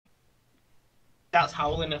That's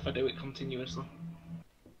howling if I do it continuously.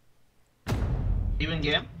 You in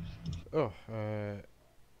game? Oh,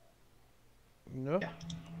 no? Yeah.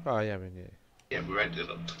 Oh, yeah, I mean, yeah. Yeah, we read it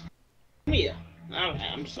up. Come here. Alright,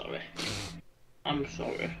 I'm sorry. I'm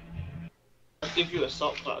sorry. I'll give you a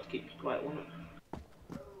sock, but I'd keep you quiet, won't it?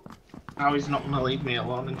 Now he's not gonna leave me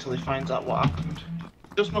alone until he finds out what happened.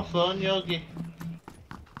 Just my phone, Yogi.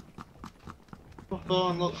 My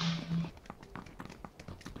phone, look.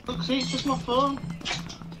 Look, see, it's just my phone.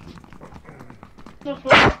 My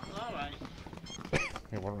phone. Alright.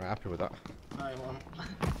 I wasn't happy with that. I won't.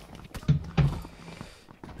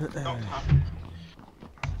 Not happy.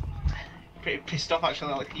 Pretty pissed off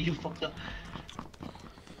actually, like, you fucker.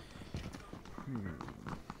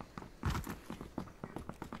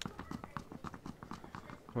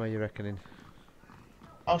 What are you reckoning?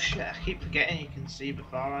 Oh shit, I keep forgetting you can see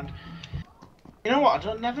beforehand. You know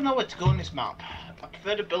what, never know where to go on this map. I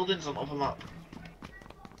prefer the buildings on other map.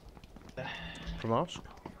 From Ask?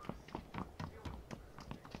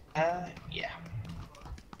 Yeah.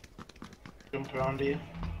 Jump around here.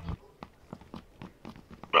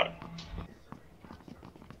 Right.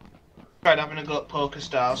 Tried having a go at Poker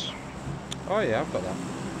Stars. Oh, yeah, I've got that.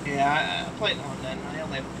 Yeah, I play it now and then. I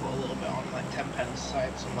only ever put a little bit on, like 10 pence. I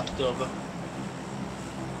had some left over.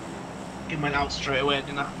 It went out straight away,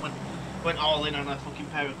 didn't I? Went all in on a fucking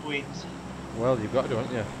pair of queens. Well, you've got to,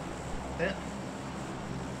 haven't you? Yeah.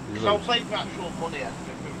 You If I lose. played for actual money, I'd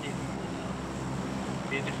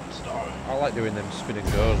be a different story. I like doing them spinning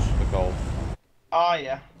goes, they're called. Oh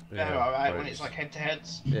yeah, Yeah, they're alright but when it's like head to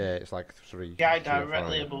heads. Yeah, it's like three. Guy 3 or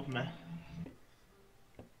directly 5. above me.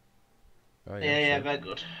 Oh, Yeah, so- they're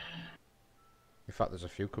good. In fact, there's a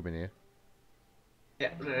few coming here.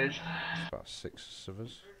 Yeah, there is. There's about 6 of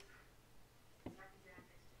us.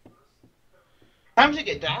 Times it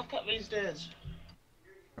get dark at these days.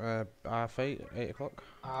 8 o'clock.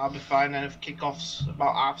 I'll be fine then if kickoff's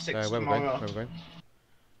about 6:30 Where we going? tomorrow. Where we going?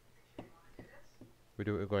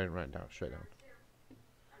 We're going right down, straight down.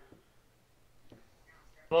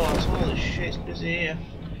 Oh, it's holy shit, it's busy here.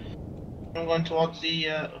 I'm going towards the,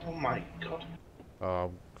 oh my god. Oh,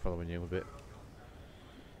 I'm following you a bit.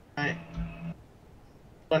 Right.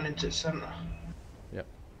 Going into the centre. Yep.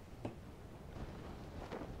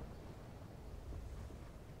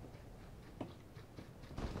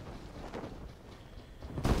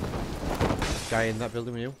 Guy in that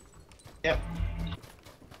building with you? Yep.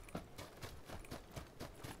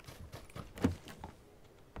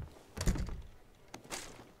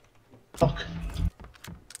 Fuck.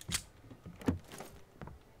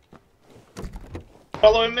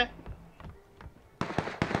 Following me?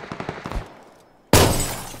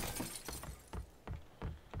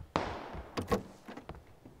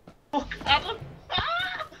 Fuck, Adam!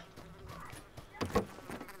 Ah!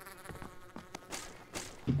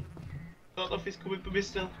 Don't know if he's coming for me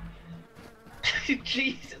still.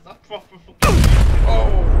 Jesus, that's proper fucking.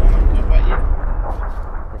 Oh my god, right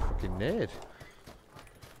here. A fucking nade.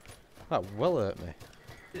 That well hurt me.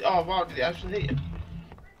 Oh wow, did it actually hit you?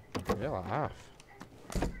 Yeah, like half.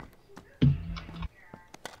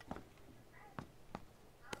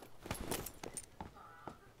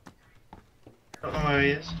 Don't know where he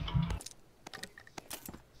is.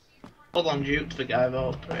 Hold on, juked the guy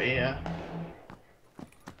though, pretty,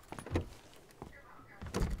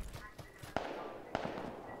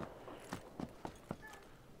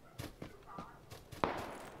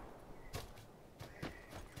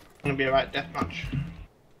 Gonna be a right deathmatch.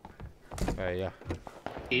 Yeah.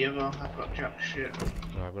 Here though, I've got jack shit.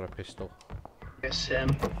 No, I've got a pistol. Yes,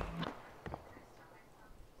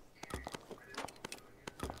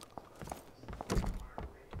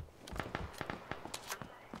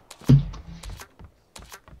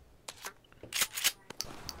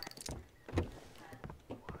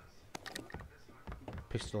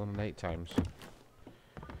 Pistol on 8 times.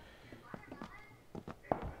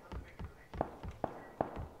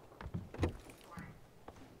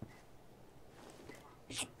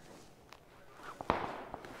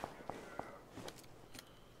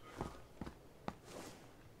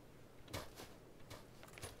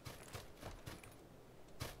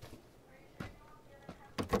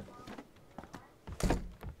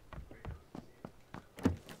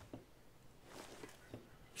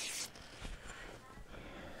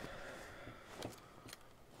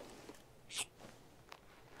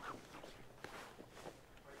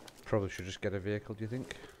 Probably should just get a vehicle, do you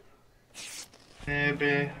think?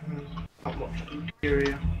 maybe. Not much good gear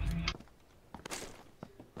here.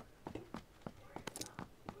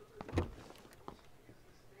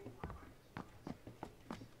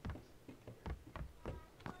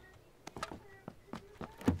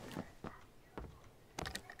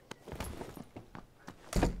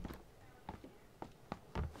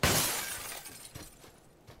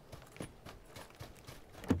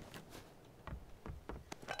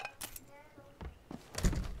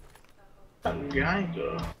 That guy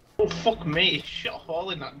go? Oh fuck me, he shot a hole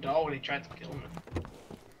in that door when he tried to kill me.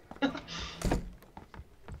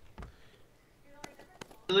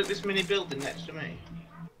 Look at this mini building next to me.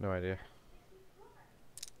 No idea.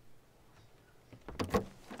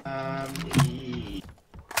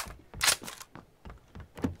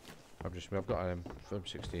 I've got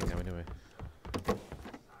M16 now anyway.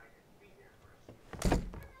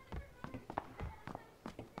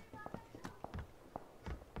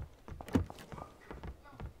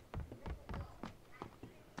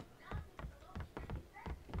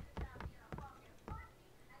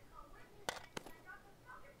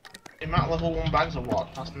 The amount of level 1 bags I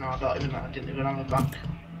walked past now, I didn't even have a bag.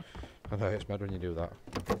 I know, it's mad when you do that.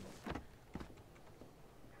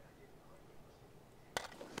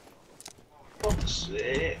 Fuck's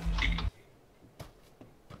sake.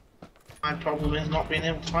 My problem is not being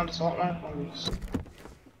able to find assault rifles.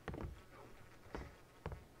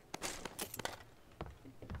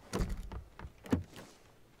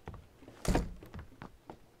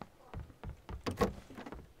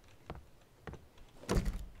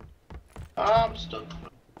 I'm stuck.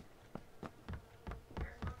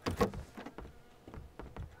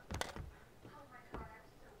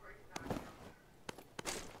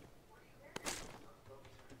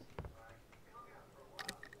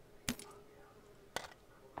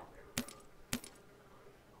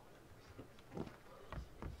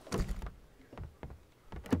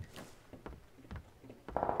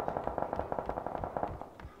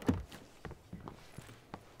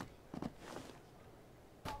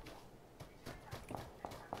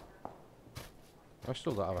 I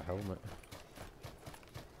still don't have a helmet.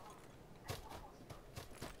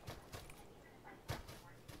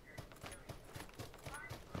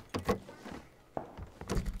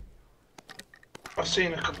 I've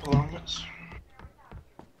seen a couple of helmets.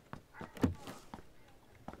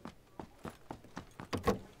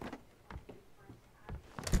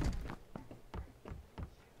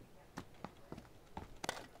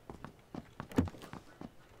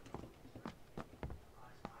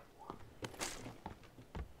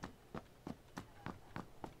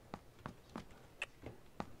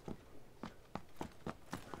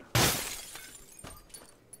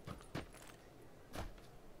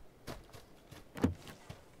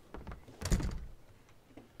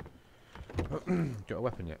 Got a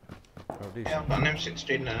weapon yet? Oh, decent. Yeah, I've got an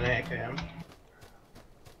M16 and an AKM.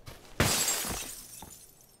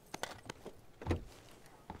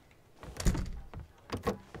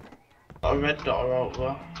 Got a red dot out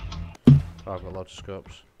there. Oh, I've got lots of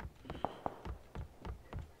scopes.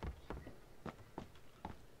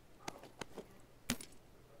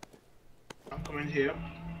 I'm coming here.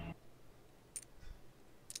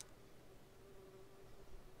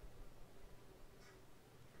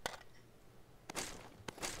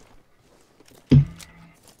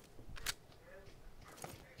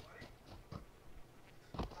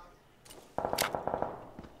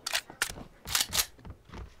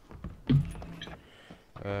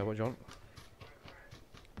 What do you want?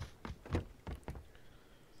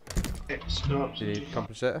 Scopes. Do you need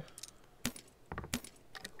compensator?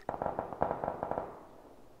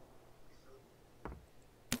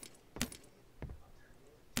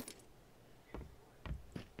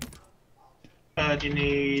 Do you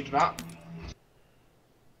need that?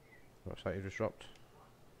 What's that you just dropped?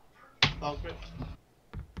 Ball grip.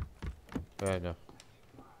 No.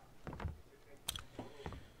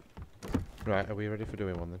 Right, are we ready for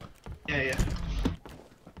doing one then? Yeah. I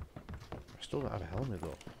still don't have a helmet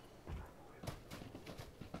though.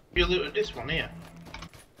 You looted this one here?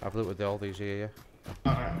 I've looted all these here,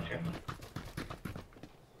 yeah. Alright, okay.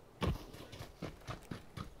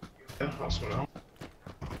 Yeah, that's what I'll...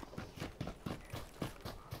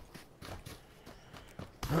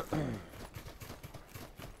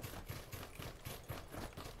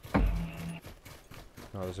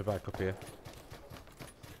 Oh, there's a bike up here.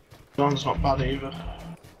 That one's not bad either.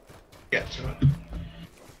 Get to it.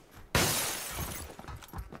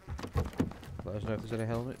 Let us know if there's any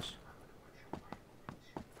helmets.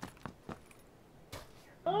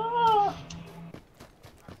 Ah!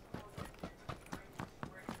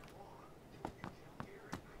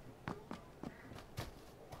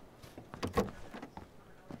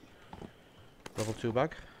 Level 2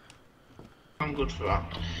 bag. I'm good for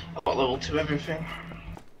that. I've got level 2 everything.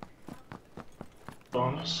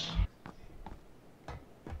 Bonus.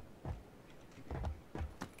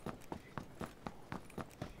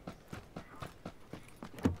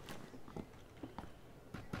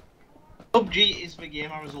 PUBG is the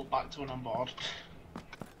game I result back to when I'm bored.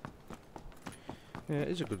 Yeah, it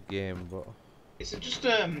is a good game, but It's just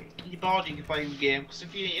you're bored, you can play the game, because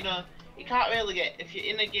if you can't really get, if you're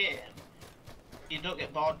in a game, you don't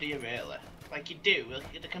get bored, do you really? Like you do,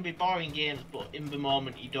 there can be boring games, but in the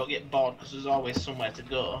moment you don't get bored because there's always somewhere to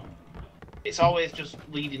go. It's always just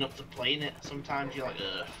leading up to playing it. Sometimes you're like,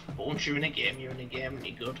 ugh. But once you're in a game and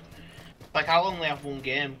you're good. Like, I'll only have one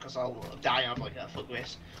game because I'll die out like that for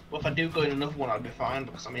grace. But if I do go in another one, I'll be fine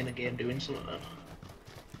because I'm in a game doing something.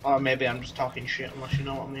 Or maybe I'm just talking shit, unless you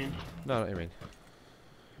know what I mean. No, I know what you mean.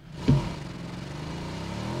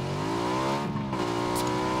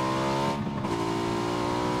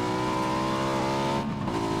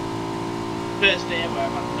 First day where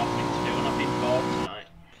I've had nothing to do and I've been bored tonight.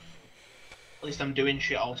 At least I'm doing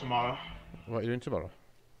shit all tomorrow. What are you doing tomorrow?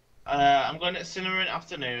 I'm going to cinema in the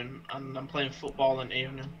afternoon and I'm playing football in the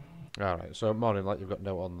evening. Alright, so morning like you've got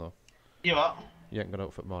no on though. You what? You ain't gone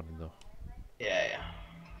out for morning though. Yeah, yeah.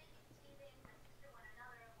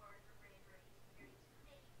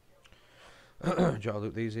 Do you want to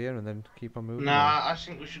loot these here and then keep on moving? Nah, I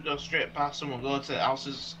think we should go straight past them and go to the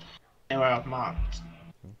houses anywhere I've marked.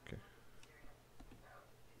 Okay.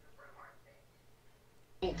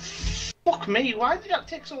 Oh, fuck me, why did that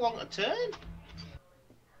take so long to turn?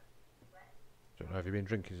 Don't know, have you been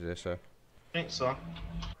drinking today, sir? I think so.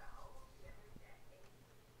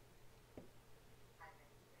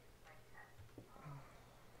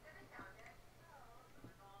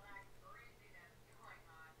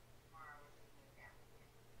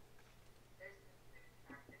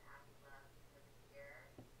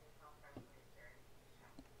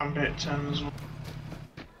 I'm about to turn as well.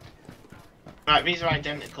 Right, these are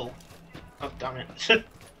identical. God damn it.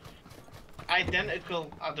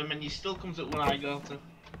 Identical, Adam, and he still comes up when I go to.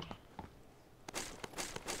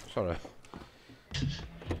 Sorry.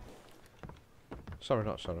 Sorry,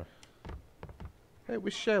 not sorry. Hey, we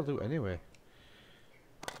share loot anyway.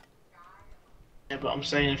 Yeah, but I'm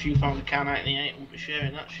saying if you found a Car 98, we'll be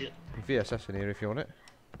sharing that shit. VSS in here if you want it.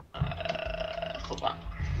 Fuck that.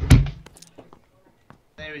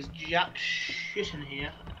 There is jack shit in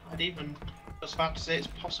here. I'd even just about to say it's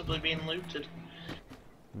possibly being looted.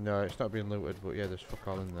 No, it's not being looted, but yeah, there's fuck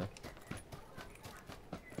all in there.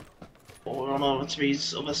 But we're on over to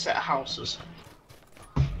these other set of houses.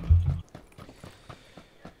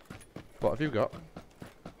 What have you got?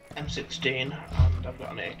 M16, and I've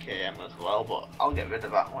got an AKM as well, but I'll get rid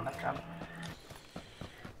of that when I can.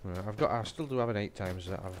 Right, I still do have an 8x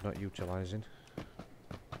that I'm not utilising.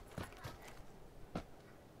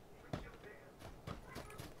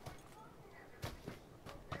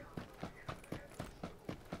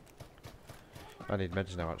 I need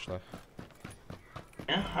meds now, actually.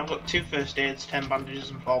 Yeah, I've got 2 first aids, 10 bandages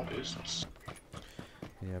and 4 boosts.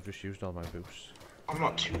 Yeah, I've just used all my boosts. I'm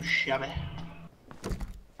not too shabby.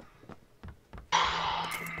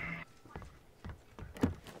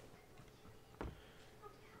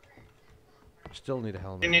 Still need a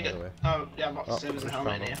helmet, You need by it? the way. Oh, yeah, I'm about to say there's a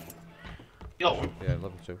helmet in here. You got one? Yeah,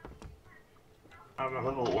 level 2. I'm at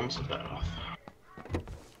level 1, so better off.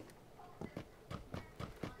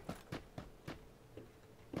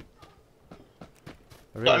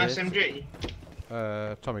 Got an SMG?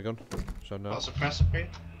 Tommy gun, so no. Got a suppressor for you?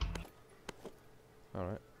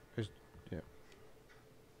 Alright. Yeah.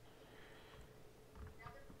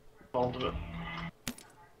 Hold of it.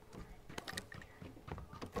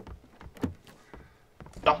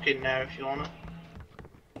 Dock in there if you want it.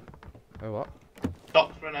 Oh, what?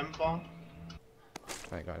 Dock for an M4.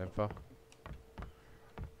 I ain't got an info.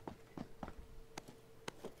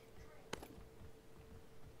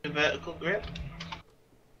 A vertical grip.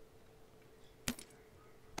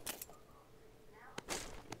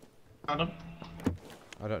 Adam?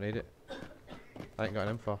 I don't need it. I ain't got an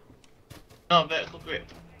info. No, vertical grip.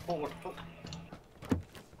 Oh, what the fuck?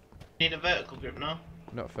 Need a vertical grip, no?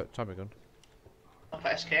 Not for Tommy gun. Not for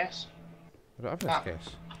SKS. I don't have an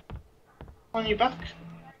SKS. On your back.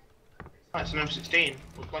 Oh, it's an M16.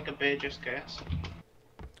 Look like a beige SKS.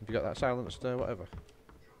 Have you got that silenced whatever?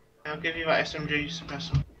 I'll give you that SMG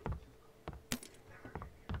suppressor.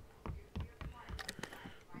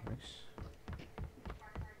 Nice.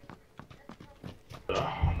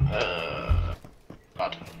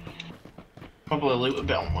 God. Probably loot a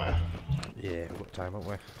bit on where. Yeah, we've got time, haven't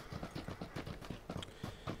we?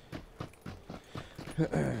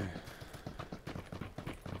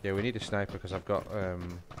 Yeah, we need a sniper because I've got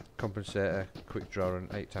compensator, quick draw and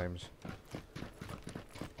 8x.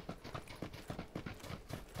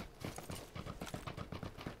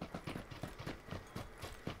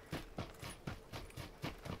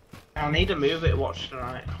 I need to move it to watch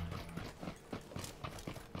tonight.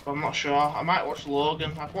 But I'm not sure. I might watch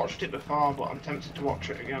Logan. I've watched it before, but I'm tempted to watch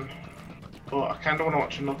it again. But I kind of want to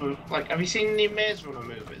watch another. Like, have you seen the Maze Runner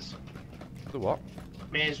movies? The what?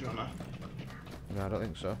 Maze Runner. No, I don't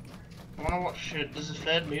think so. I want to watch. There's a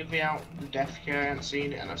third movie out, The Death Care. I haven't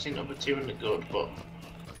seen it, and I've seen the other two and they're good, but I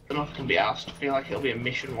don't know if it can be asked. I feel like it'll be a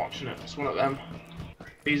mission watching it. It's one of them.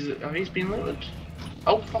 Have these been looted?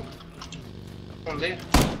 Oh fuck! One's here.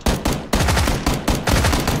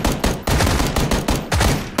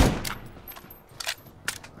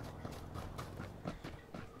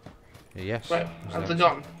 Yes. Wait, have they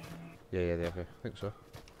gone? Yeah, they have. I think so.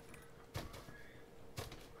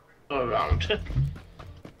 Go around.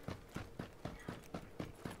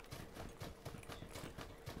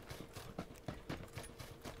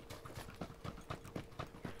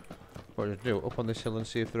 What did you do? Up on this hill and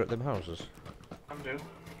see if they're at them houses? Can do.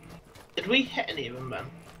 Did we hit any of them, Ben?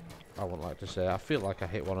 I wouldn't like to say. I feel like I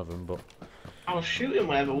hit one of them, but I was shooting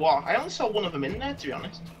wherever what. I only saw one of them in there, to be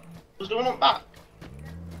honest. Was the one up back?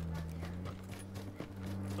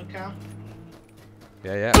 Okay.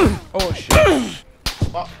 yeah. Oh shit!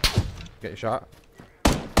 What? Get shot.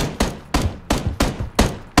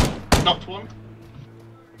 Knocked one.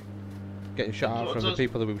 Getting shot out from the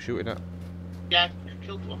people that we were shooting at. Yeah,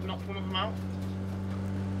 killed one. Knocked one of them out.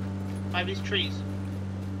 By these trees.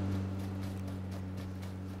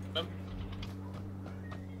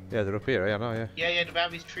 Yeah, they're up here. I know. Yeah. Yeah, they're by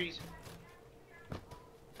these trees.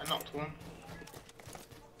 I knocked one.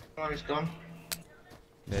 Oh, he's gone.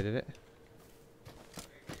 They did it.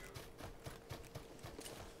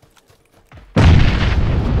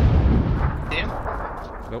 See him?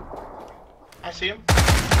 Nope. I see him.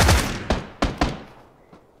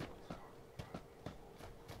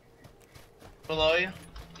 Below you.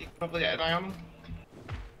 You can probably get an eye on him.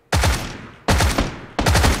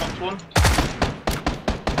 Knocked one.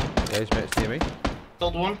 Yeah, his mate's near me.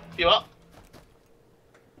 Killed one. You up?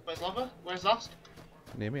 Where's Lava? Where's last?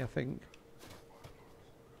 Near me, I think.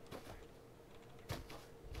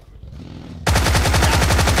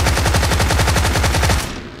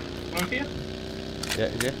 One for you?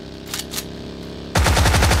 Yeah.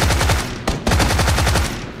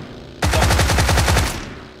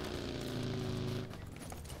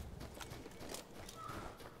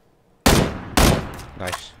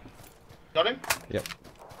 Nice. Got him? Yep.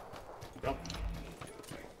 Yep.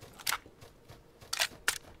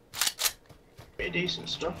 Pretty decent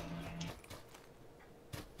stuff.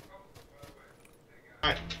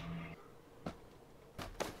 Right.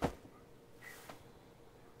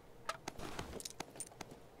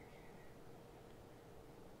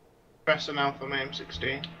 Pressing now for my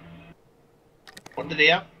M16. What did he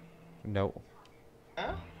have? No.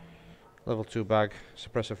 Huh? Level 2 bag.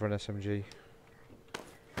 Suppressor for an SMG.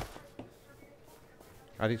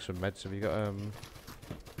 I need some meds. Have you got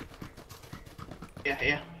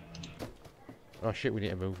Yeah. Oh shit, we need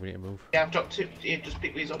to move. Yeah, I've dropped two. Yeah, just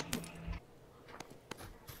pick these up.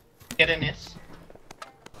 Get in this.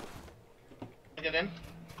 Get in.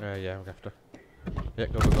 Yeah, I'll have to. Yeah,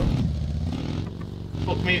 go.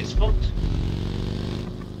 Fuck me, it's fucked.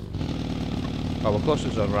 Oh, we're close to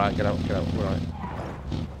the zone. Right, get out. We're right.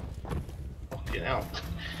 Fucking hell.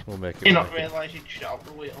 We'll make it. You not realise you'd shut up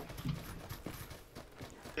the wheel.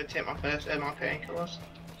 Gonna take my first my painkillers.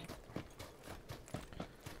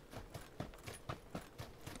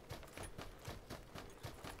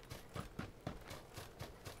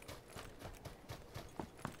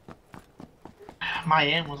 My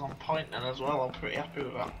aim was on point then as well. I'm pretty happy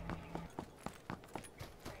with that.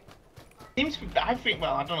 Seems to be, I think,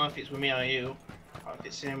 well, I don't know if it's with me or you, or if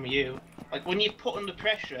it's the same with you. Like when you put under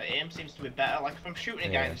pressure, aim seems to be better. Like if I'm shooting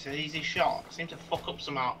a guy and it's an easy shot, I seem to fuck up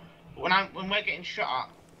somehow. But when we're getting shot at,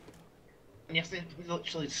 and you have to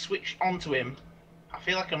literally switch onto him, I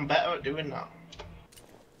feel like I'm better at doing that.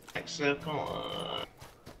 Next circle,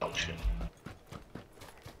 dog shit.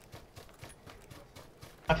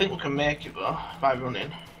 I think we can make it though, by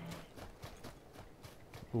running.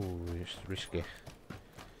 Ooh, it's risky.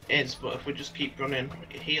 It is, but if we just keep running,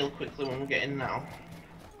 heal quickly when we get in now.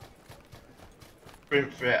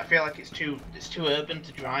 Sprint for it. I feel like it's too urban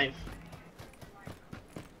to drive.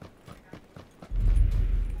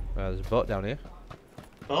 There's a boat down here.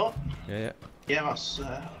 But Yeah. yeah, that's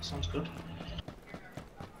that sounds good.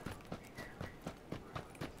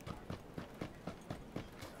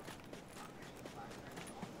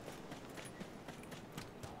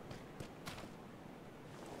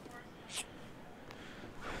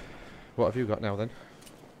 What have you got now then?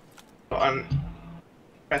 Got an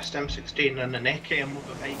best M16 and an AKM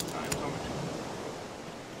with 8 times on it.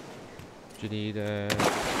 Do you need is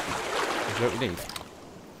that what you need?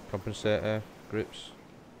 Compensator, grips?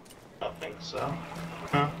 I don't think so.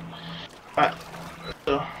 No. Right.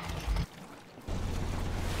 So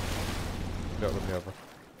Don't run me over.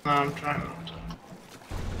 No, I'm trying not to.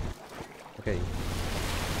 Okay.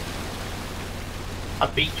 I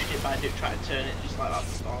beached it, but I did try to turn it just like that.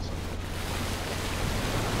 That's awesome.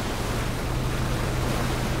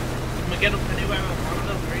 Can we get up anywhere on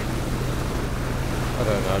Lando 3? I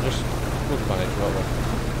don't know, just we'll manage, won't we?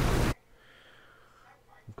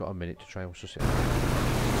 We've got a minute to try and suss it out.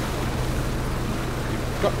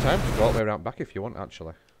 You've got time to go all the way around back if you want,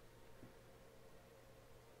 actually.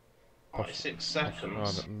 46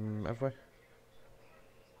 seconds. Have we?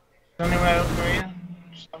 Anywhere over here?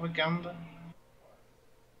 Just have a gander.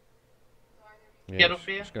 Yeah, Get up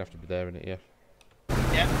here? It's gonna have to be there, innit? Yeah.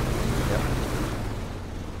 Yeah? Yeah.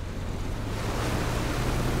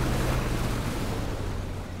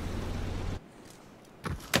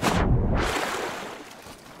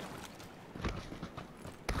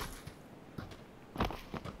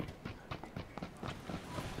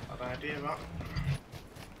 Bad idea, that.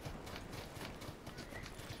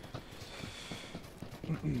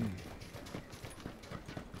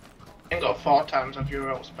 I ain't got 4 times of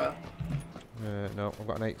Euro spell. No, I've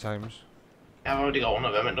got an 8 times. Yeah, I've already got one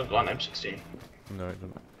of them, it doesn't go on M16. No, it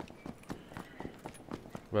doesn't.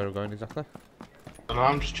 Where are we going exactly? I don't know,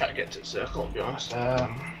 I'm just trying to get to the circle, to be honest.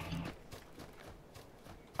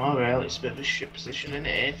 Oh really, it's a bit of a shit position in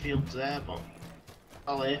it, airfields there, but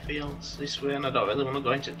all airfields this way and I don't really want to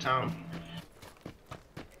go into town.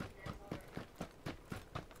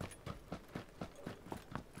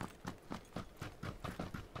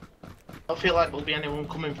 I don't feel like there'll be anyone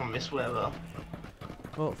coming from this way though.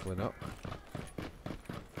 Hopefully not.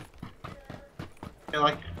 I feel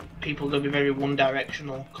like people are going to be very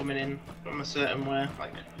one-directional coming in from a certain way.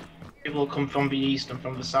 Like, people will come from the east and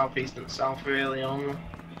from the southeast and south really only.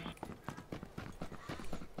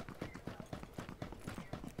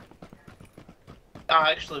 Ah,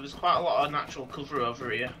 actually, there's quite a lot of natural cover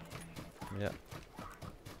over here. Yeah.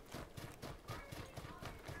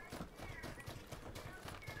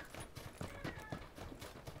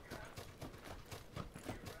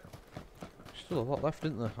 Still a lot left,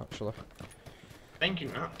 isn't there, actually?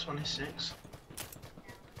 Thinking that, 26.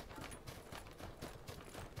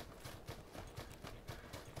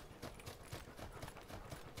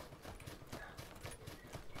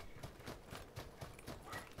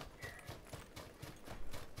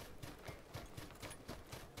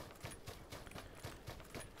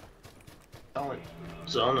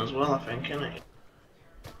 Zone as well, I think, innit?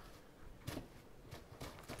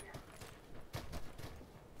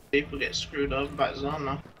 People get screwed over by zone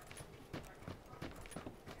now.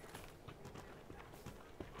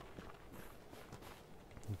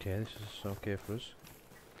 Okay, this is okay for us.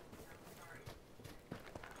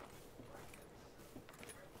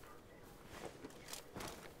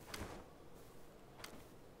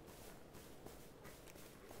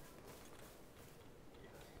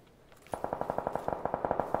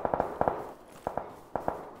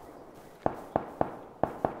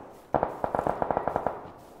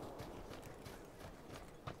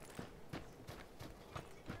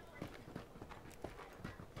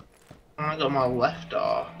 I got my left or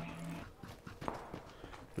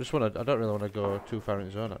I don't really want to go too far in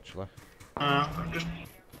zone, actually. just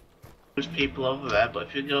there's people over there, but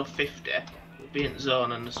if you go 50, you'll be in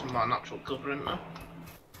zone and there's some more natural cover in there.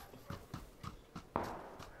 Know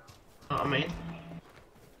what I mean?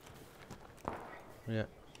 Yeah.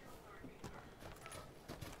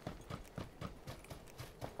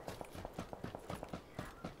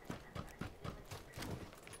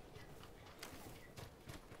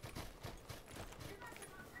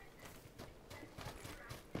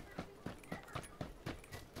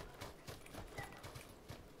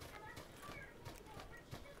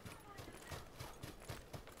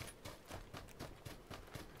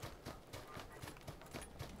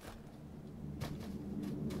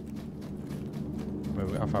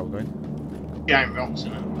 How far are we going? Giant rocks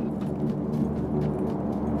in it.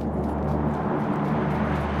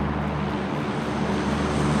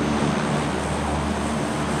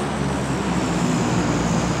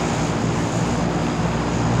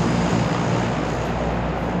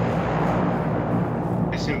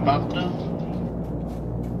 It's in Baghdad.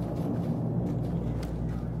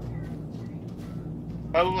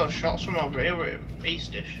 Where we got shots from over here, we're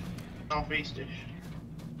eastish, northeastish.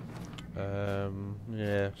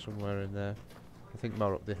 Yeah, somewhere in there. I think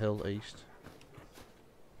more up the hill east.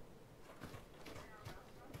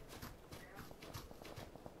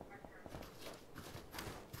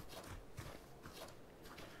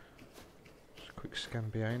 Just a quick scan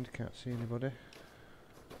behind, can't see anybody.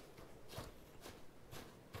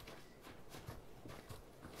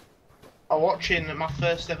 I'm watching my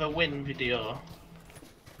first ever win video.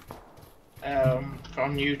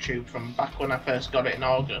 from YouTube from back when I first got it in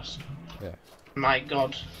August. Yeah. My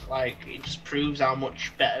God, like it just proves how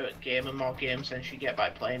much better at gaming more game sense you get by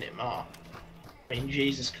playing it more. I mean,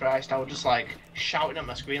 Jesus Christ, I was just like shouting at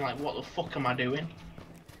my screen like, what the fuck am I doing?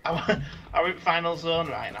 I went final zone,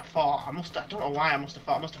 right, and I don't know why I must have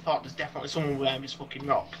thought there's definitely someone behind this fucking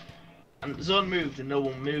rock. And the zone moved and no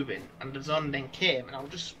one moving, and the zone then came, and I was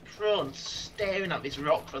just prone staring at this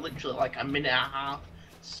rock for literally like a minute and a half,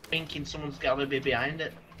 thinking someone's gotta be behind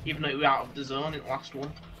it, even though we were out of the zone in the last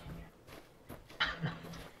one.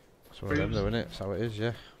 It's one of them though, innit? That's how it is,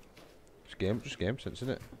 yeah. Just game sense, isn't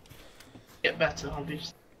it? Get better,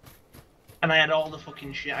 obviously. And I had all the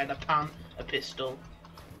fucking shit. I had a pan, a pistol.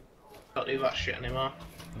 Don't do that shit anymore.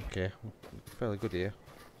 Okay, fairly good here.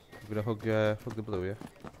 I'm gonna hug the blue, yeah?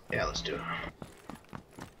 Yeah, let's do it.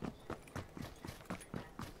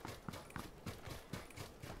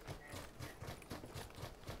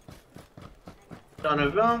 Gonna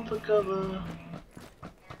run for cover.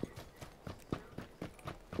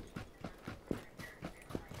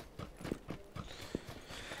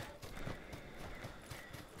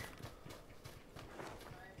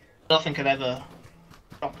 I don't think I'd ever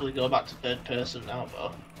properly go back to third person now,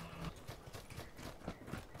 though.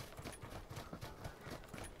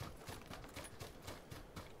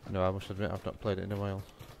 No, I must admit I've not played it in a while.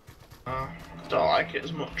 Don't like it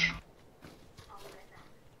as much.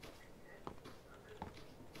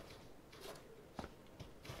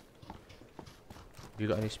 Have you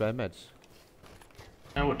got any spare meds?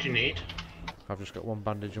 Now what do you need? I've just got one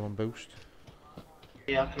bandage and one boost.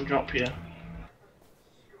 Yeah, I can drop you.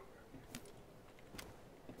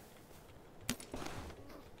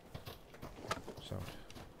 Sound.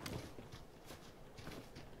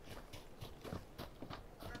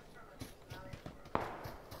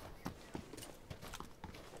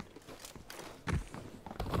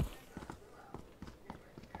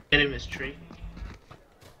 Get in this tree.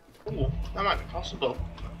 Ooh, that might be possible.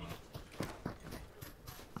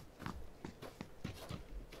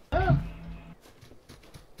 Ah.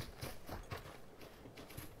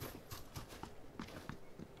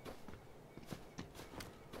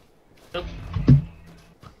 Nope.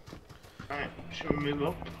 Right, should we move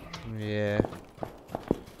up? Yeah.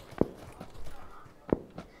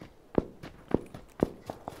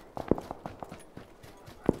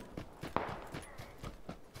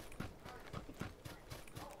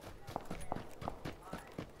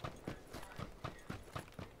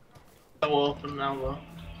 So open now though.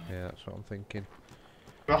 Yeah, that's what I'm thinking.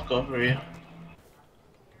 Rock over here.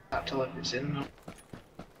 Can't tell if it's in though.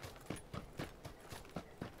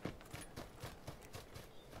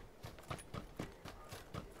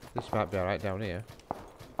 This might be alright down here.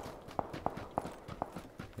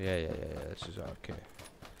 Yeah, this is okay.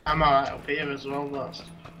 I'm alright up here as well, that's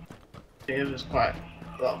here is quite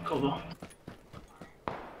a lot of cover.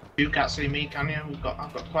 You can't see me, can you? I've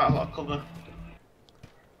got quite a lot of cover.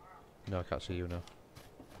 No, I can't see you now.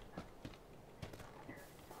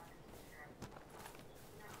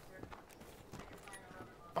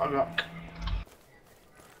 A rock.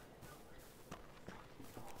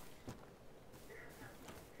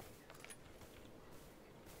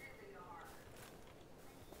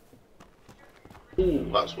 Ooh,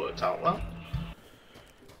 that's worked out well.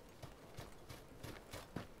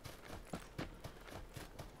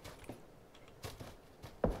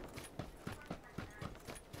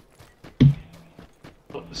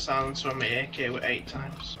 Put the silencer on my AK with 8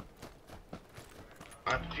 times.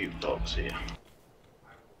 I have a few dogs here.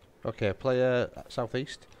 Okay, player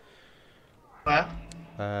southeast. Where?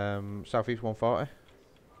 Southeast 140.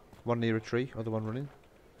 One near a tree, other one running.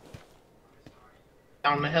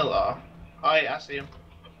 Down the hill, or? Oh yeah, I see him.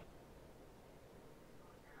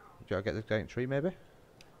 Do you get the giant tree maybe?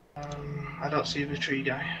 I don't see the tree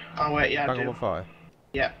guy. Oh wait, yeah, I Bang do. on 140.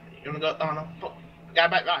 Yeah, you wanna go? Oh no, but guy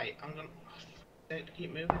back right. I'm gonna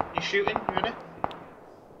keep moving. You shooting? You ready?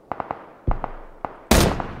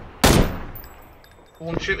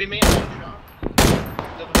 One shooting me. One shot.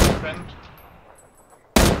 The other one's friend.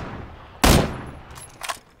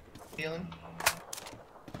 Healing.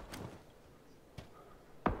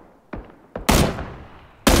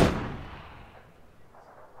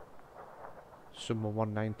 Someone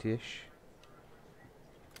 190-ish.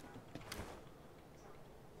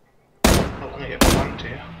 I want to get plant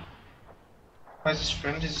here. Where's his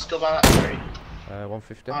friend? Is he still by that tree?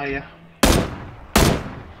 150. Oh yeah.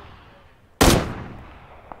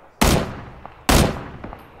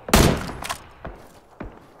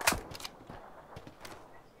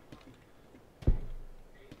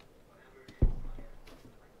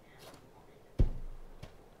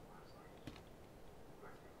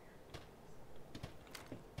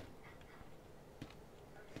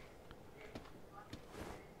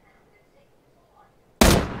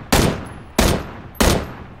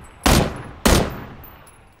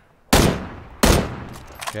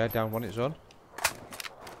 Yeah, down one, it's on.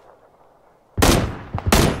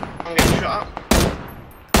 I'm getting shot at.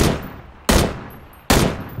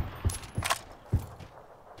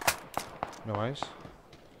 No eyes.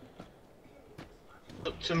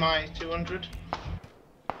 Up to my 200.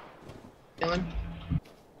 Killing.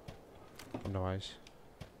 No eyes.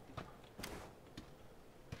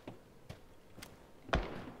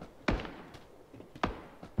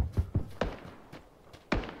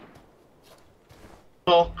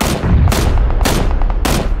 Oh.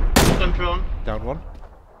 Done prone. Down one.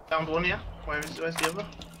 Downed one, yeah. Where's the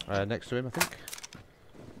other? Next to him, I think.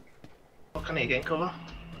 Oh, can he get cover?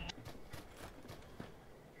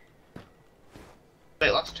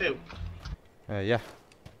 Wait, that's two. Yeah.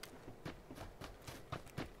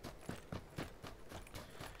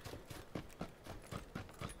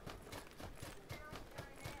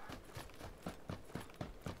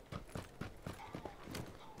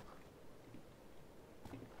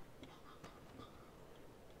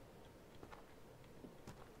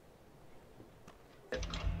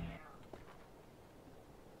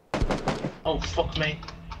 Oh, fuck me.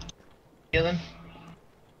 Healing.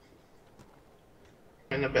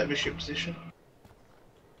 I'm in a bit of a shit position.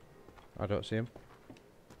 I don't see him.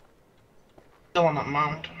 Still on that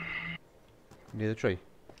mound. Near the tree.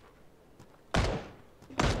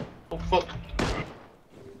 Oh, fuck.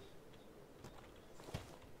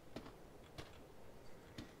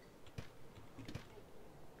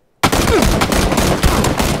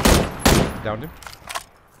 Downed him.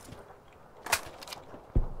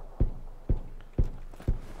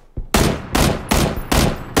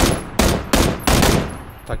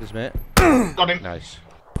 Tagged his mate. Got him. Nice.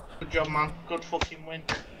 Good job, man. Good fucking win.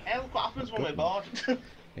 Hey, look what happens when we're bored.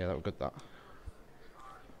 Yeah, that was good, that.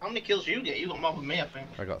 How many kills you get? You got more than me, I think.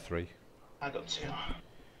 I got 3. I got 2.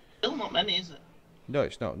 Still not many, is it? No,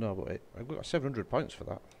 it's not, no, but I got 700 points for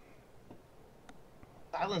that.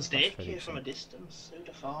 Silence That's Dake very here from a decent. distance. Who'd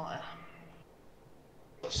have thought it?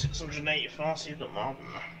 Got 684, so you've got more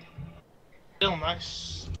than that. Still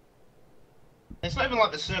nice. It's not even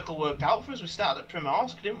like the circle worked out for us. We started at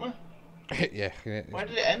Primorsk, didn't we? Yeah. Where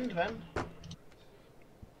did it end then?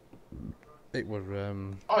 It were,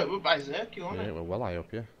 Oh, it was by Zerky, wasn't yeah, it? it were well high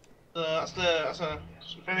up, yeah. That's a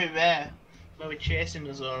very rare where we're chasing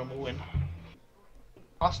the zone and we win.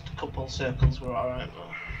 Last couple circles were alright, but...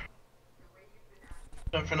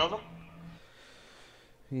 Going for another?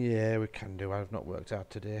 Yeah, we can do. I've not worked hard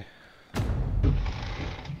today.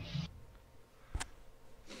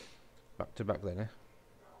 Back to back then, eh?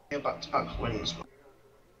 Yeah, back-to-back wins.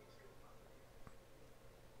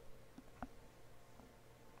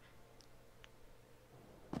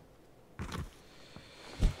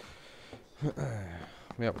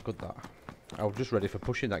 Yeah, good that. I was just ready for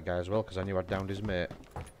pushing that guy as well because I knew I'd downed his mate.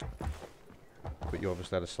 But you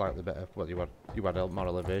obviously had a slightly better. Well, you had more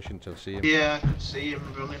elevation to see him. Yeah, I could see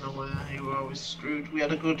him running away. You were always screwed. We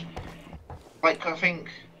had a good, like I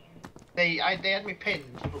think they had me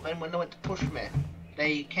pinned, but then when they went to push me,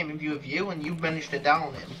 they came in view of you, and you managed to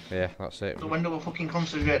down him. Yeah, that's it. So when they were fucking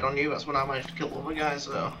concentrating on you, that's when I managed to kill the other guys.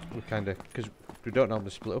 So We kind of, because we don't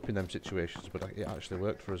normally split up in them situations, but it actually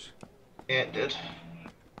worked for us. yeah, it did.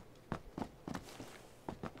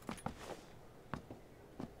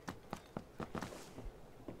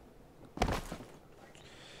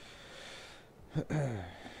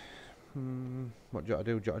 What do you got to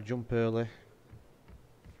do? Do you got to jump early,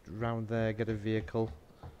 round there, get a vehicle,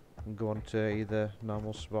 and go on to either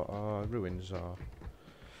normal spot or ruins, or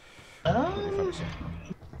what do you fancy?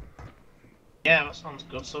 Yeah, that sounds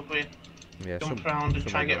good. So if we Yeah, jump around and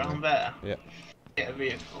try and get around there, Yeah. get a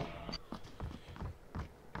vehicle.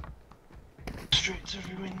 Straight to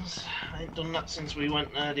ruins. I ain't done that since we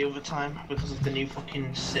went there the other time because of the new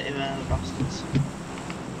fucking city there, the bastards.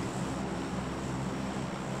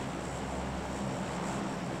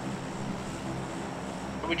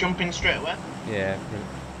 Are we jumping straight away? Yeah.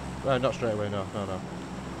 Well, not straight away. No. Now though?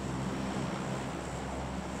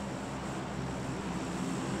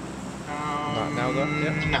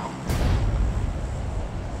 Yeah. No.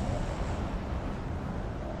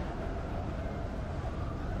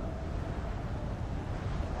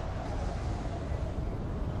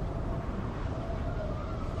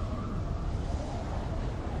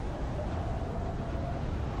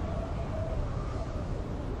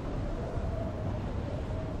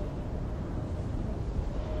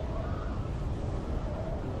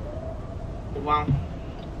 Wow.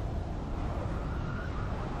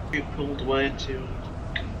 You pulled away to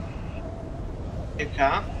your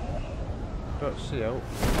car. Don't see out.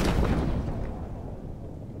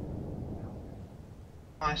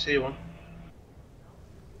 I see one.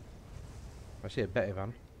 I see a Betty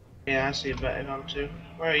van. Yeah, I see a Betty van too.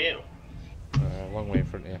 Where are you? A long way in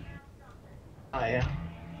front of you. Ah, yeah.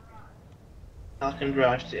 I can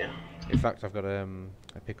drive to you. In fact, I've got a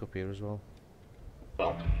pickup here as well.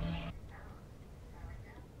 Well.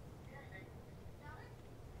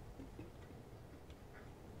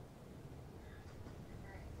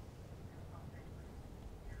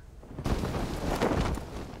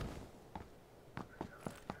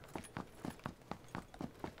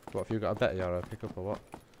 What, have you got a Betty or a pickup or what?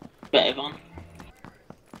 Betty van.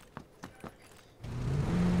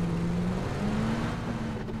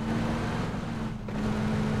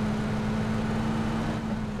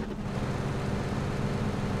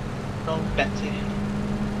 Oh, Betty.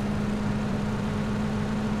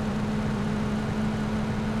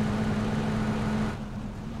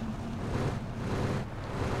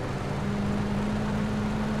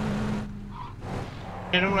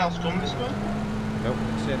 Anyone else come this way? Nope,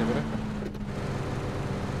 didn't see anybody.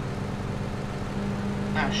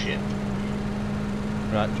 Ah, shit.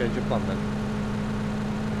 Right, change your plan then.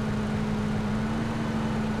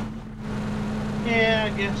 Yeah,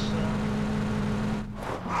 I guess so.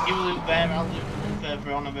 You loop there, I'll loop a little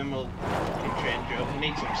further on, and then we'll change it up. We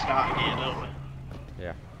need some starting here, don't we?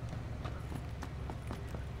 Yeah.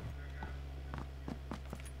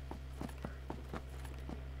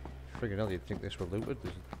 Friggin' hell, you'd think this were looted,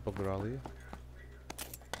 there's a bugger all here.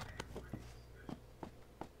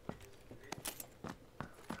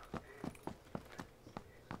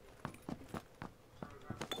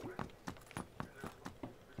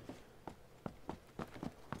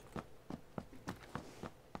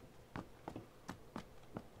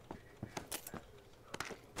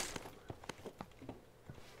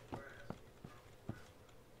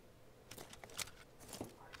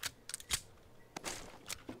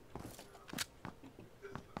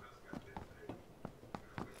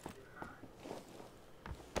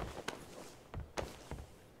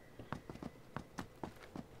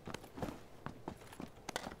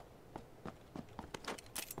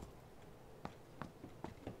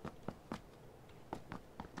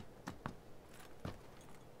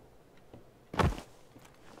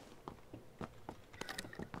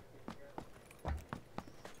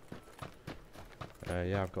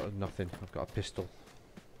 Yeah, I've got nothing. I've got a pistol.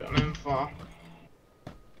 Got an M4.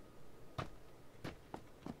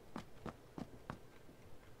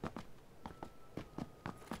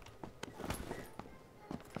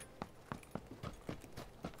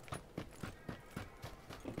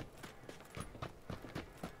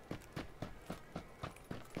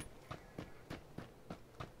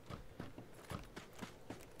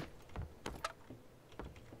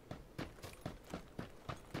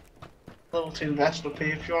 Level 2 vest up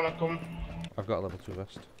here if you wanna come. I've got a level 2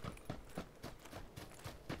 vest.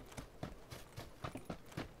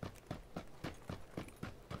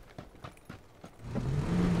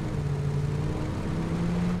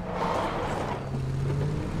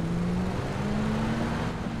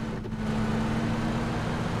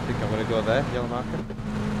 I think I'm gonna go there, yellow marker.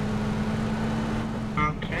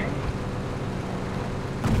 Okay.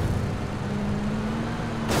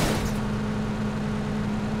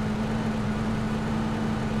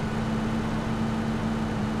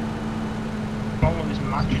 All of this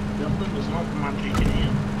magic building, there's not magic in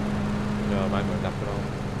here. No, mine won't nap at all.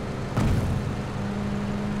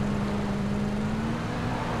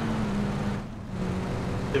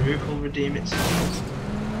 The roof will redeem itself.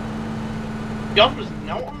 God was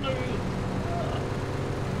not on the roof.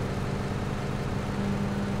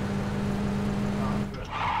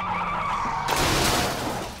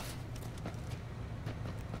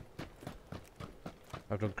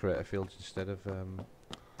 I've done creator fields instead of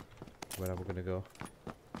where we're gonna go.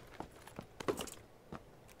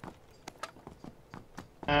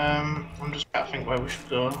 I'm just trying to think where we should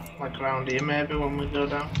go. Like around here maybe when we go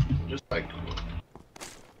down. Just like...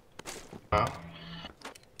 I'm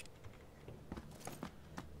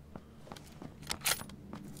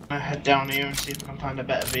gonna head down here and see if I can find a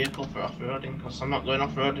better vehicle for off-roading, because I'm not going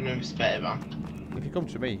off-roading with this better van. If you come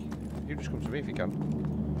to me, you just come to me if you can.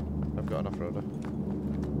 I've got an off-roader.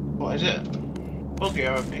 What is it? Buggy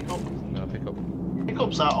or a pickup? No, pick up.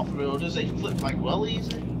 Pickups are off-roaders, they flip like well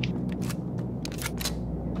easy.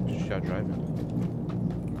 Just start driving.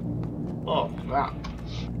 Oh, that.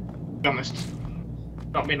 To be honest,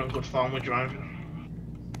 not being on good form with driving.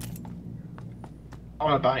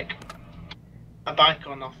 On a bike. A bike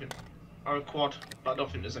or nothing. Or a quad, but I don't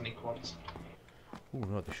think there's any quads. Oh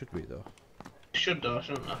no, there should be though. Should though,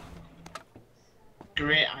 shouldn't there?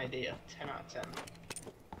 Great idea, 10 out of 10.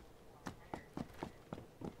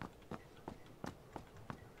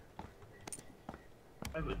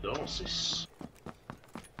 Where we go, what's this?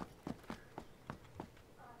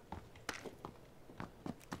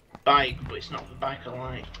 bike, but it's not the bike I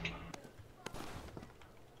like.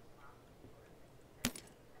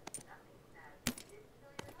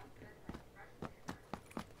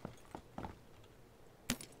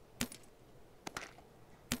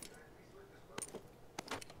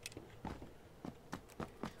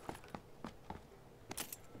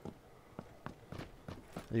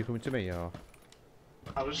 Are you coming to me or?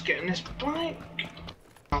 I was getting this bike.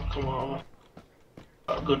 I'll come over.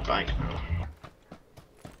 Got a good bike now.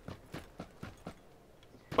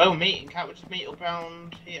 Well, meeting, can't we just meet up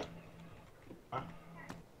around here?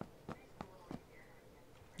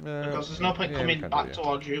 Because there's no point coming back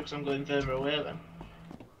towards you because I'm going further away then.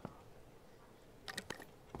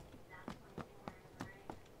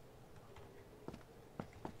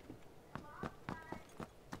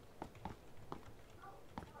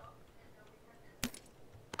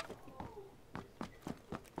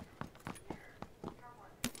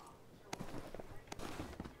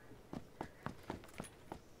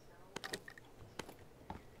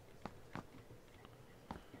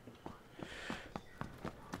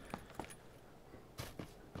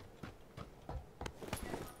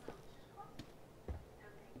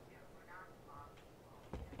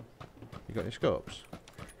 You got any scopes?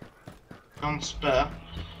 On spare.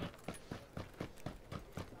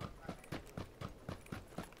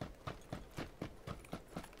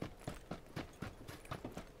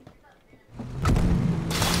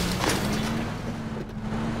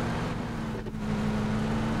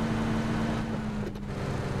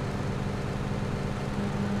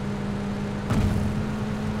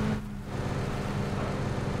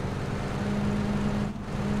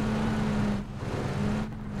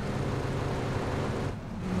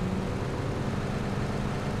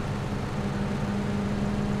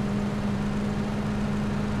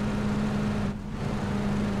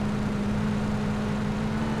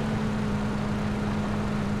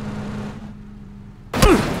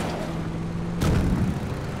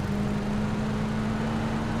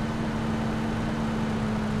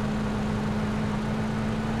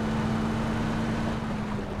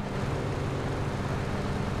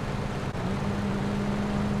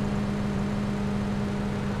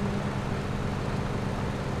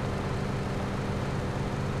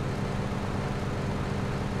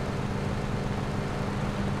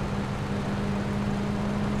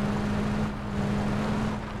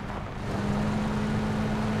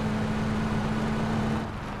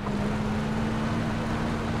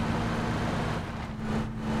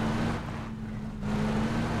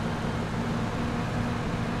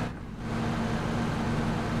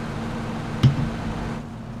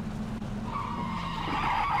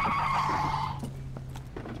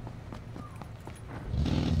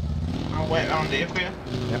 Wait around here for you?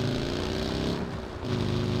 Yep.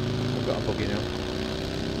 I've got a buggy now.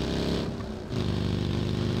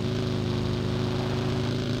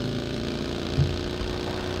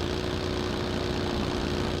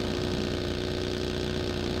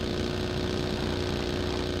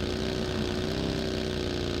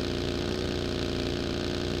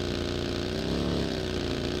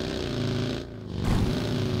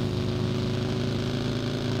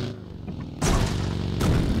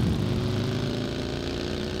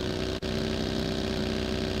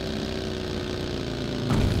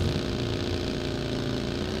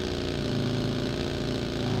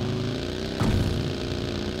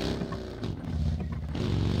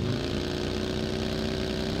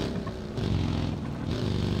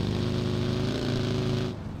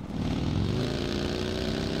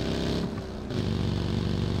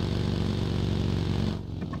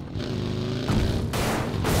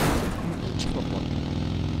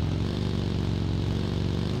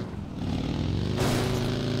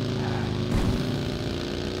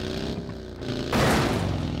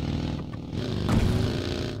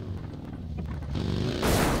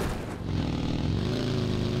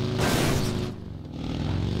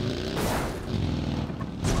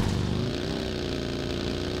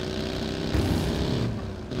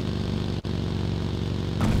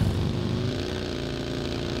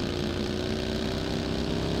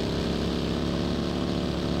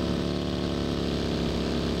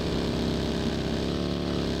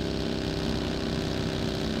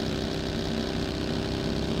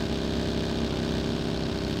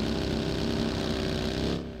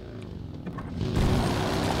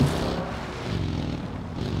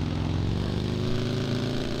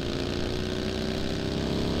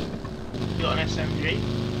 You got an SMG?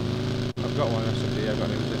 I've got one SMG, I've got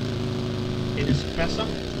an Uzi. In a suppressor?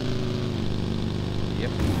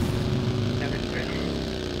 Yep. Everything.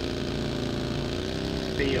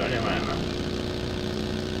 See you anywhere now.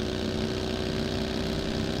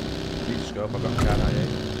 Need a scope, I've got a car 98.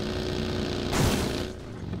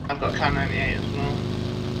 I've got a K 98 as well.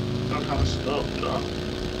 Don't have a scope though.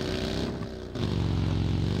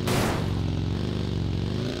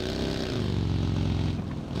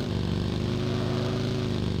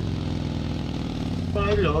 Oh,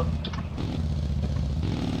 hello.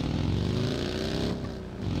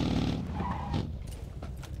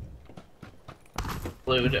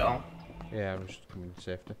 Glued it on. Yeah, I'm just coming to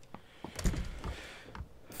safety.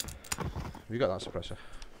 Have you got that suppressor?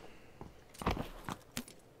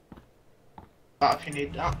 But if you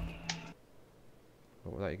need that.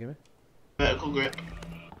 What was that you give me? Vertical grip.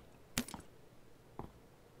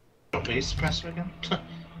 Drop me suppressor again.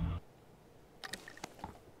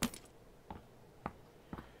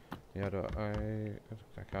 Yeah,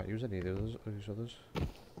 I can't use any of these others.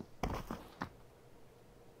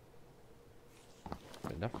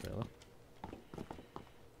 Enough, really.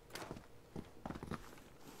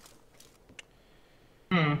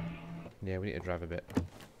 Yeah, we need to drive a bit.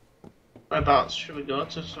 Whereabouts should we go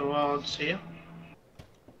to towards here?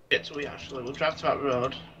 Get to we actually. We'll drive to that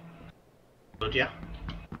road. Good, yeah.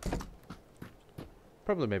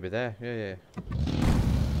 Probably maybe there. Yeah.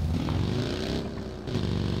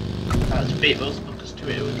 To beat those fuckers to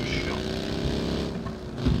it, it was just shot.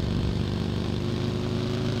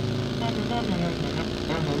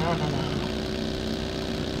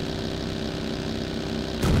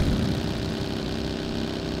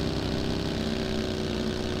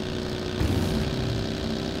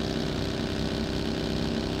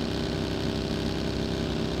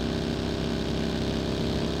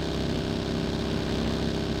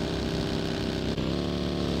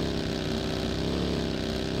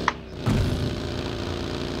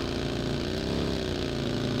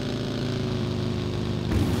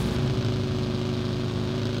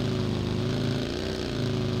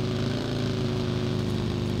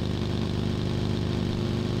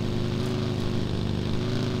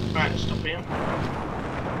 Right, stop here.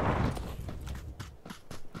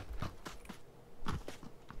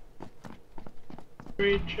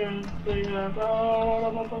 Reach and clear.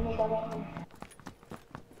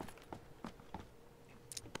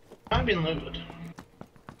 I've been looted.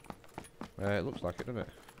 It looks like it, doesn't it?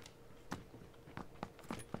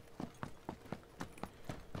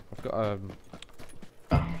 I've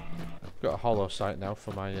got a hollow sight now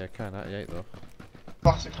for my K98 though.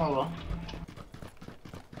 Classic hollow.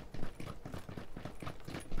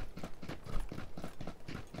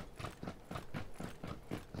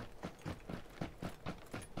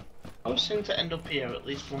 I seem to end up here at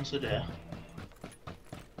least once a day.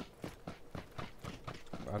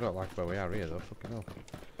 I don't like where we are here though, fucking hell.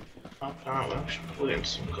 I can't, we should put it in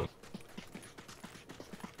some cover.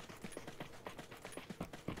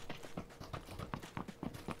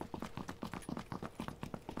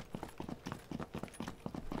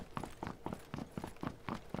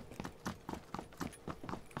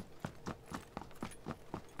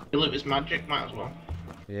 You live is magic, might as well.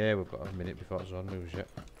 Yeah, we've got a minute before the zone moves yet.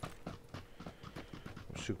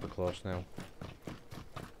 We're super close now.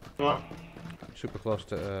 What? Super close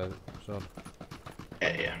to zone.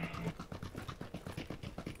 Yeah.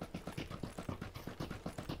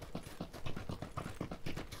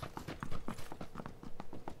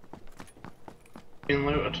 Been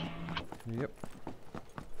looted. Yep.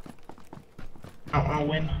 I don't want to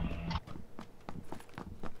win.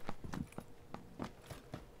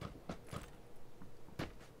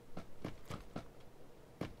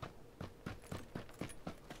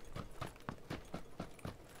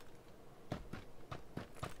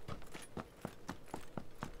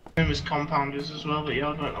 There's compounders as well, but you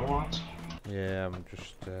don't know what. Yeah, I'm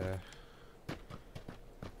just.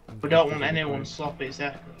 We don't want anyone sloppy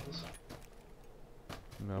seconds.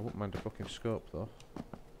 No, I wouldn't mind a fucking scope though.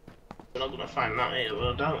 We're not gonna find that here,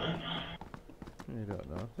 though, don't we? You don't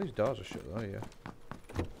know. These doors are shut though, yeah.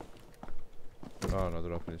 Oh no,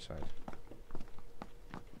 they're open inside.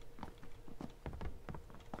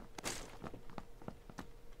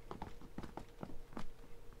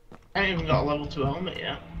 I ain't even got a level 2 helmet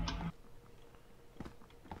yet.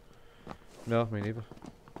 No, me neither.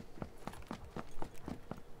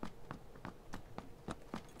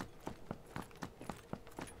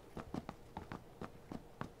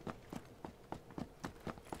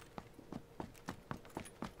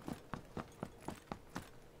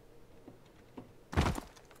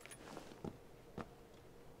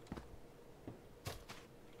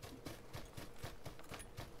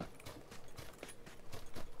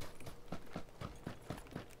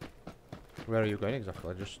 Where are you going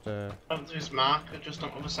exactly? Just Up to this marker, just on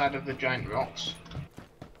the other side of the giant rocks.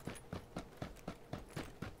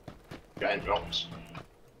 Giant rocks.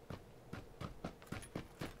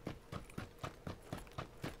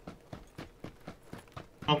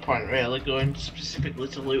 No point really going specifically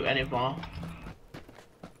to loot anymore.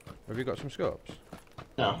 Have you got some scopes?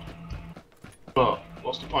 No. But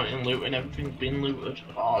what's the point in looting? Everything's been looted.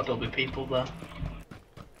 Or there'll be people there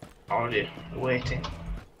already waiting.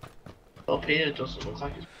 Up here it doesn't look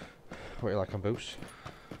like it's... What do you like on boosts?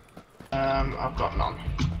 I've got none.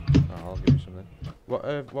 Oh, I'll give you some then.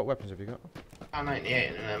 What weapons have you got?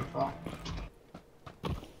 R98 and an M4.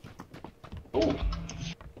 Ooh.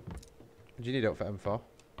 Do you need it for M4?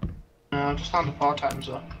 I just found the 4x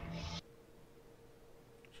though.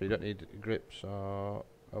 So you don't need grips or...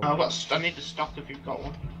 Oh. I need the stock if you've got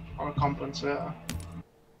one. Or a compensator.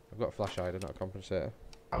 I've got a flash hider, not a compensator.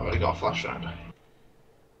 I've already got a flash rider.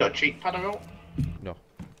 Got a cheek pad out? No.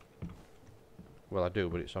 Well, I do,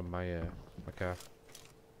 but it's on my my car.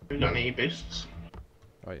 Have you got any boosts?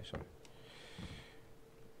 Oh, yeah, sorry.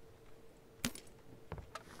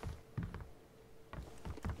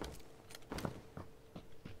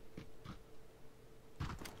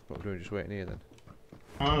 What we're doing, just waiting here then?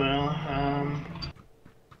 Oh well,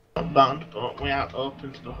 not banned, but we aren't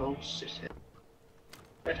open to the whole city.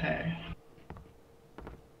 But hey.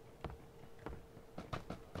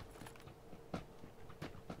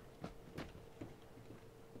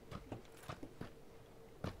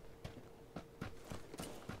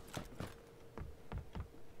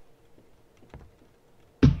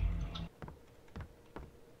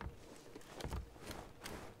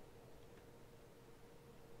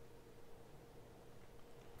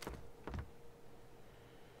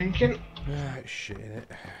 Thinking? Ah, it's shit in it.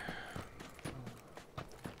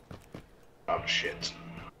 Oh shit.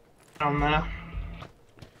 Down there.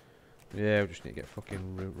 Yeah, we just need to get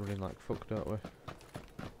fucking running like fuck, don't we?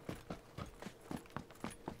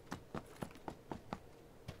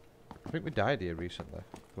 I think we died here recently.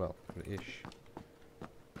 Well, ish.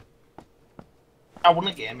 I won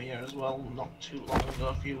a game here as well, not too long ago,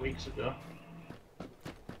 a few weeks ago.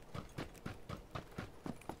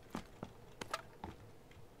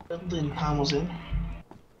 Building time was in.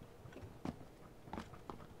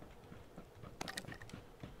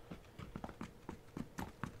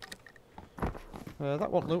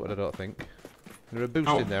 That wasn't looted, I don't think. There were a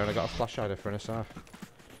boost in there and I got a flash hider for an SR.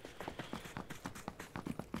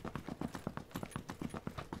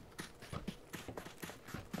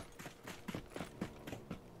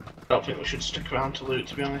 I don't think we should stick around to loot,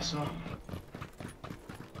 to be honest, though.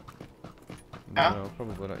 No,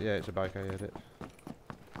 probably not. Yeah, it's a bike, I heard it.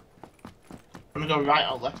 I'm gonna go right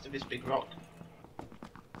or left of this big rock.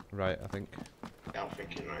 Right, I think. Yeah, I'm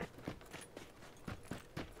thinking right.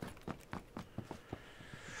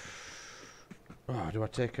 Oh, do I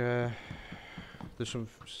take there's some...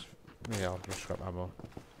 Yeah, I'll just scrap ammo.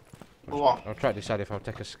 What? I'll try to decide if I'll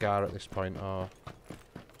take a scar at this point or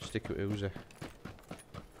stick with Uzi.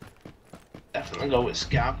 Definitely go with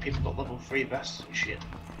Scar, people got level 3 vests and shit.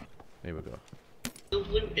 Here we go. Still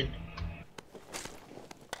looting.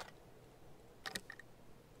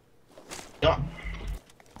 Yeah.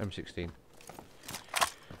 M16.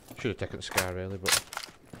 Should have taken the scar really, but...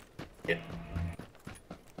 Yeah.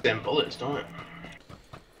 Same bullets, don't it?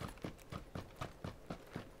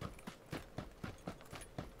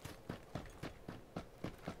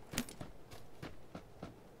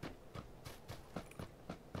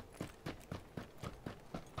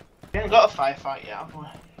 We haven't got a firefight yet, have we?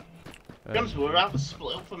 To be honest, we're rather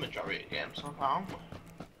split up for majority of games so far, aren't we?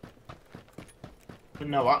 With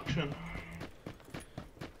no action.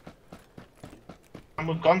 And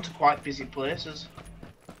we've gone to quite busy places.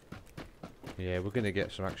 Yeah, we're gonna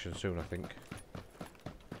get some action soon, I think.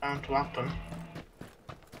 Bound to happen.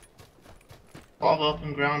 A lot of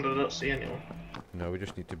open ground, I don't see anyone. No, we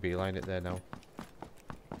just need to beeline it there now.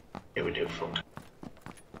 Yeah, we do, fuck.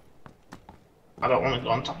 I don't want to go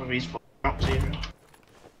on top of these rocks even.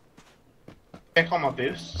 Check on my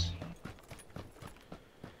boosts.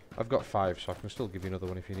 I've got 5, so I can still give you another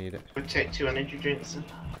one if you need it. We'll take 2 energy drinks then.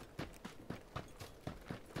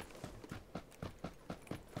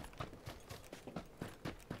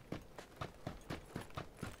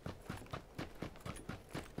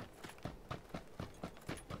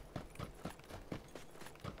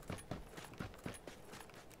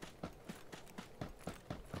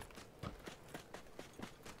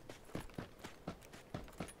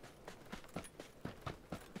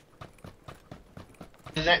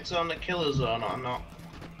 Is X on the killer zone or not?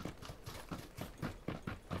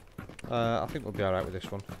 I think we'll be alright with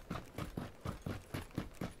this one.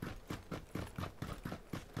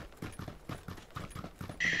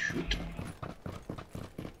 Shoot.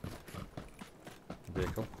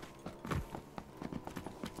 Vehicle.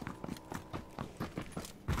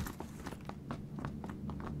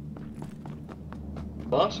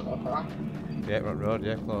 Close or far? Yeah, right road,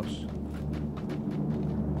 yeah, close.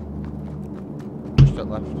 Just at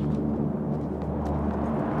left.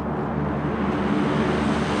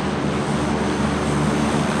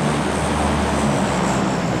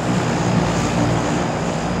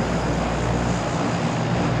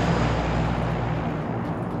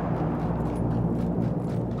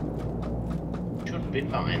 Should be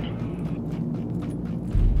fine.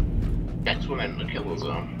 Next one in the kill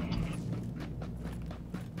zone.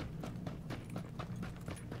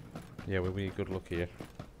 Yeah, we need good luck here.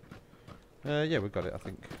 Yeah, we got it, I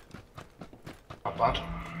think. Not bad.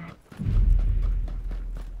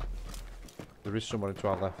 There is someone to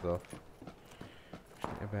our left, though.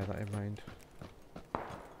 Need to bear that in mind.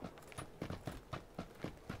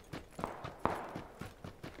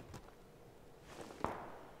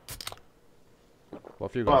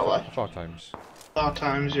 What have you got? Well, Four times. 4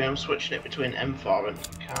 times, yeah, I'm switching it between M4 and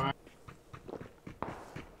Kai.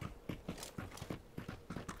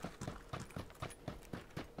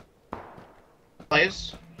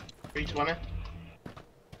 Players, 320.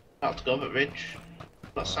 About to go over Ridge.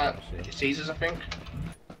 That's Oh, that. It sees us, I think.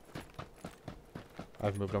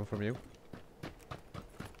 I've moved on from you.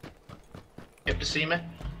 You have to see me.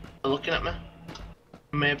 They're looking at me.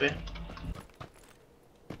 Maybe.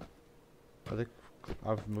 I think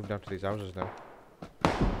I've moved down to these houses now.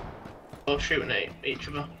 Both shooting at each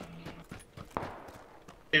other.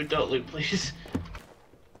 Dude, don't loot, please.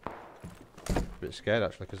 Bit scared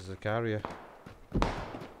actually because there's a car here.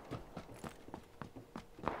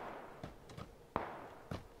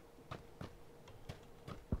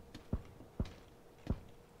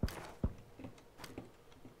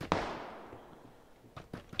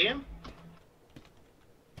 See him?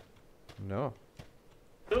 No,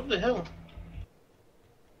 Go up the hill.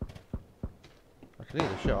 I can hear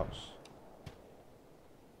the shots.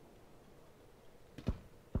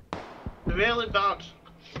 They're really bad.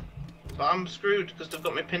 But I'm screwed because they've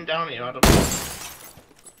got me pinned down here. I don't know.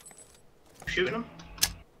 Shooting them?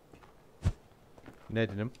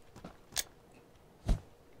 Nading him.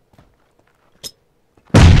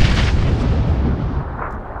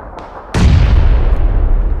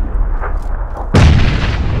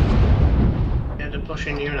 Yeah, they're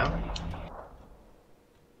pushing you now.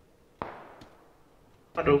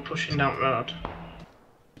 I do pushing down the road.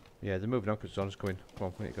 Yeah, they're moving on because Zon's going. Come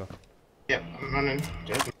on, where you go? Yep, I'm running.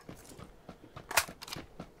 Yeah.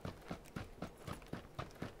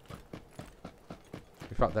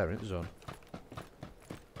 In fact, they're in the zone.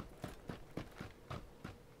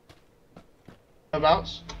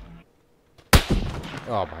 Whereabouts?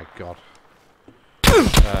 Oh my god.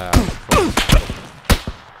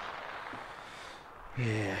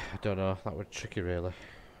 Yeah, I don't know. That was tricky, really.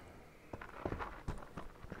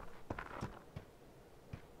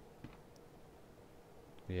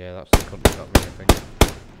 Yeah, that's the country got me, I think.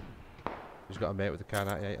 He's got a mate with a car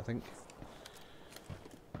 98, I think.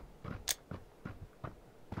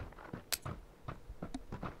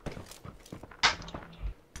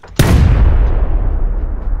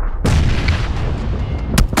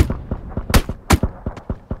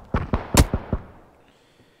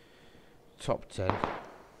 Top 10.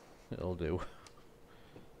 It'll do.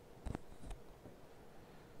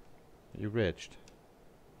 You raged?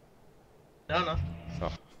 No.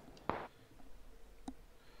 Oh.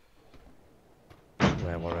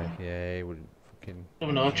 Where were I? Yeah, he wouldn't fucking... There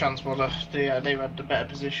was no chance, was there? They had the better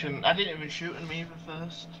position. I didn't even shoot them either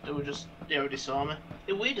first. They already saw me.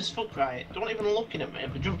 They're weird as fuck, right? They weren't even looking at me.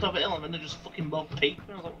 They jumped over the hill and then they just fucking both peeked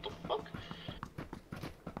me. I was like, what the fuck?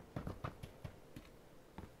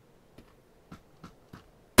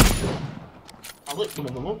 I lit one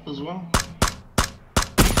of them up as well.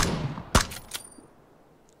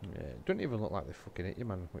 Yeah, it doesn't even look like they fucking hit you,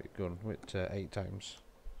 man, with your gun, with 8 times.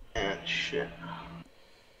 Yeah, shit.